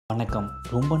வணக்கம்.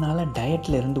 ரொம்ப நாளாக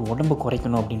டயட்டில் இருந்து உடம்பு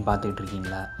குறைக்கணும் அப்படின்னு பார்த்துக்கிட்டு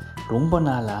இருக்கீங்களா? ரொம்ப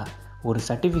நாளாக ஒரு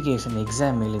சர்டிஃபிகேஷன்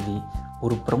எக்ஸாம் எழுதி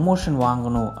ஒரு ப்ரமோஷன்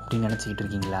வாங்கணும் அப்படின்னு நினச்சிக்கிட்டு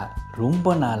இருக்கீங்களா?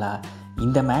 ரொம்ப நாளாக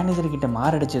இந்த மேனேஜர்கிட்ட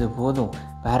மாரடித்தது போதும்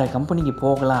வேறு கம்பெனிக்கு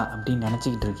போகலாம் அப்படின்னு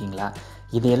நினச்சிக்கிட்டு இருக்கீங்களா?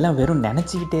 இதையெல்லாம் வெறும்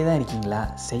நினச்சிக்கிட்டே தான் இருக்கீங்களா?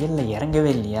 செயலில்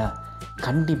இறங்கவே இல்லையா?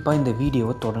 கண்டிப்பாக இந்த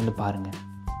வீடியோவை தொடர்ந்து பாருங்கள்.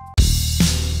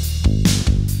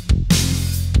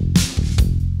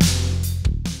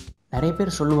 நிறைய பேர்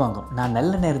சொல்லுவாங்க, நான்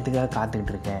நல்ல நேரத்துக்காக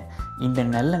காத்துக்கிட்டு இருக்கேன். இந்த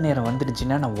நல்ல நேரம்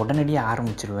வந்துடுச்சுன்னா நான் உடனடியாக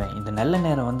ஆரம்பிச்சிருவேன். இந்த நல்ல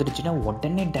நேரம் வந்துடுச்சுன்னா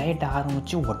உடனே டயட்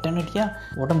ஆரம்பித்து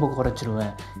உடனடியாக உடம்பு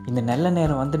குறைச்சிருவேன். இந்த நல்ல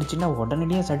நேரம் வந்துடுச்சுன்னா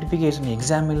உடனடியாக சர்டிஃபிகேஷன்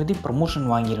எக்ஸாம் எழுதி ப்ரமோஷன்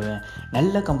வாங்கிடுவேன்,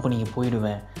 நல்ல கம்பெனிக்கு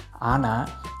போயிடுவேன். ஆனால்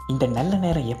இந்த நல்ல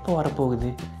நேரம் எப்போ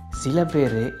வரப்போகுது? சில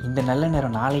பேர் இந்த நல்ல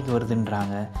நேரம் நாளைக்கு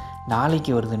வருதுன்றாங்க,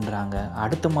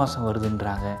 அடுத்த மாதம்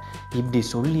வருதுன்றாங்க. இப்படி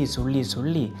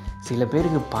சொல்லி சில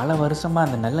பேருக்கு பல வருஷமாக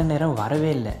அந்த நல்ல நேரம் வரவே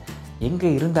இல்லை. எங்கே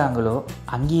இருந்தாங்களோ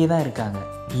அங்கேயே தான் இருக்காங்க.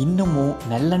 இன்னமும்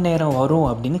நல்ல நேரம் வரும்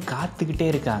அப்படின்னு காத்துக்கிட்டே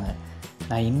இருக்காங்க.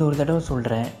 நான் இன்னொரு தடவை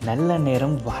சொல்கிறேன், நல்ல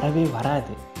நேரம் வரவே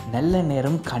வராது. நல்ல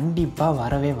நேரம் கண்டிப்பாக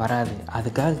வரவே வராது.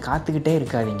 அதுக்காக காத்துக்கிட்டே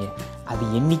இருக்காதீங்க. அது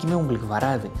என்றைக்குமே உங்களுக்கு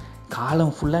வராது.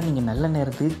 காலம் ஃபுல்லாக நீங்கள் நல்ல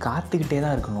நேரத்துக்கு காத்துக்கிட்டே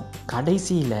தான் இருக்கணும்.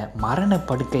 கடைசியில் மரண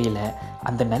படுக்கையில்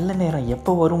அந்த நல்ல நேரம்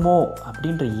எப்போ வருமோ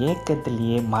அப்படின்ற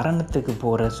ஏக்கத்திலேயே மரணத்துக்கு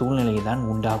போகிற சூழ்நிலை தான்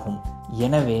உண்டாகும்.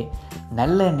 எனவே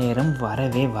நல்ல நேரம்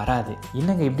வரவே வராது.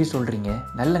 என்னங்க இப்படி சொல்கிறீங்க?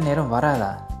 நல்ல நேரம்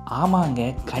வராதா? ஆமாங்க,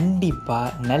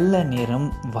 கண்டிப்பாக நல்ல நேரம்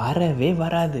வரவே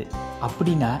வராது.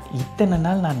 அப்படின்னா இத்தனை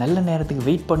நாள் நான் நல்ல நேரத்துக்கு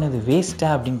வெயிட் பண்ணது வேஸ்ட்டா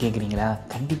அப்படின்னு கேட்குறீங்களா?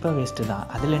 கண்டிப்பாக வேஸ்ட்டு தான்.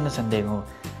 அதில் என்ன சந்தேகம்?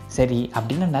 சரி,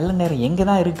 அப்படின்னா நல்ல நேரம் எங்கே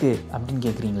தான் இருக்குது அப்படின்னு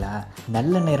கேட்குறீங்களா?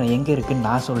 நல்ல நேரம் எங்கே இருக்குதுன்னு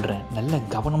நான் சொல்கிறேன். நல்ல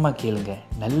கவனமாக கேளுங்க.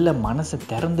 நல்ல மனசை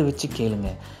திறந்து வச்சு கேளுங்க.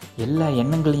 எல்லா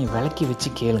எண்ணங்களையும் விளக்கி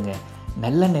வச்சு கேளுங்க.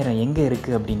 நல்ல நேரம் எங்கே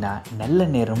இருக்குது அப்படின்னா, நல்ல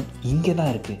நேரம் இங்கே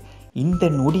தான் இருக்குது. இந்த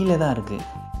நொடியில் தான் இருக்குது.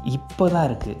 இப்போ தான்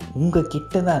இருக்குது. உங்கள்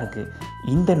கிட்ட தான் இருக்குது.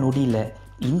 இந்த நொடியில்,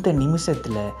 இந்த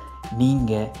நிமிஷத்தில்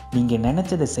நீங்கள்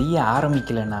நினச்சதை செய்ய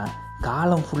ஆரம்பிக்கலைன்னா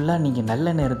காலம் ஃபுல்லாக நீங்கள்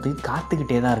நல்ல நேரத்துக்கு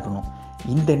காத்துக்கிட்டே தான் இருக்கணும்.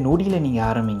 இந்த நொடியில் நீங்கள்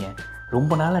ஆரம்பிங்க.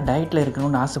 ரொம்ப நாளாக டயட்டில்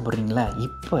இருக்கணும்னு ஆசைப்பட்றீங்களா?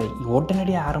 இப்போ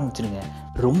உடனடியாக ஆரம்பிச்சிருங்க.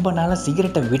 ரொம்ப நாளாக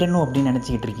சிகரெட்டை விடணும் அப்படின்னு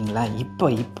நினச்சிக்கிட்டு இருக்கீங்களா?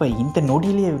 இப்போ இந்த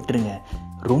நொடியிலேயே விட்டுருங்க.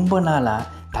 ரொம்ப நாளாக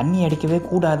தண்ணி அடிக்கவே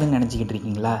கூடாதுன்னு நினச்சிக்கிட்டு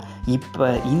இருக்கீங்களா? இப்போ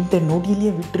இந்த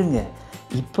நொடியிலேயே விட்டுருங்க.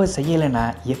 இப்போ செய்யலைன்னா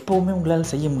எப்போவுமே உங்களால்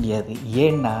செய்ய முடியாது.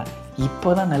 ஏன்னா இப்போ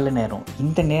தான் நல்ல நேரம்.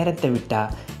 இந்த நேரத்தை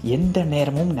விட்டால் எந்த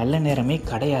நேரமும் நல்ல நேரமே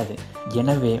கிடையாது.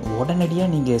 எனவே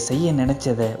உடனடியாக நீங்கள் செய்ய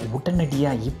நினச்சதை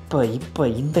உடனடியாக இப்போ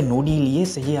இந்த நொடியிலேயே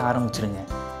செய்ய ஆரம்பிச்சிருங்க.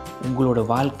 உங்களோட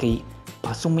வாழ்க்கை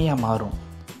பசுமையாக மாறும்.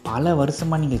 பல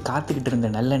வருஷமாக நீங்கள் காத்துக்கிட்டு இருந்த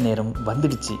நல்ல நேரம்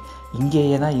வந்துடுச்சு.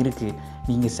 இங்கேயே தான் இருக்குது.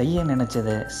 நீங்கள் செய்ய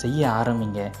நினச்சதை செய்ய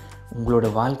ஆரம்பிங்க. உங்களோட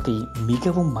வாழ்க்கை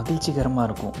மிகவும் மகிழ்ச்சிகரமாக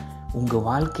இருக்கும். உங்கள்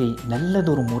வாழ்க்கை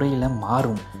நல்லதொரு முறையில்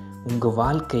மாறும். உங்கள்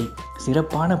வாழ்க்கை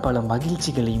சிறப்பான பல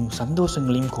மகிழ்ச்சிகளையும்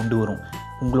சந்தோஷங்களையும் கொண்டு வரும்.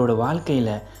 உங்களோட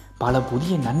வாழ்க்கையில் பல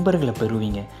புதிய நண்பர்களை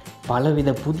பெறுவீங்க. பலவித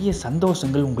புதிய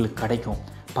சந்தோஷங்கள் உங்களுக்கு கிடைக்கும்.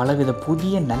 பலவித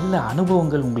புதிய நல்ல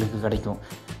அனுபவங்கள் உங்களுக்கு கிடைக்கும்.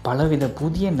 பலவித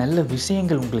புதிய நல்ல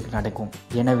விஷயங்கள் உங்களுக்கு நடக்கும்.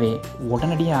 எனவே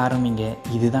உடனடியாக ஆரம்பிங்க.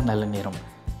 இதுதான் நல்ல நேரம்.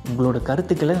 உங்களோட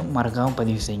கருத்துக்களை மறக்காமல்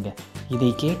பதிவு செய்யுங்க.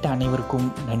 இதை கேட்ட அனைவருக்கும்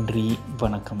நன்றி.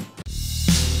 வணக்கம்.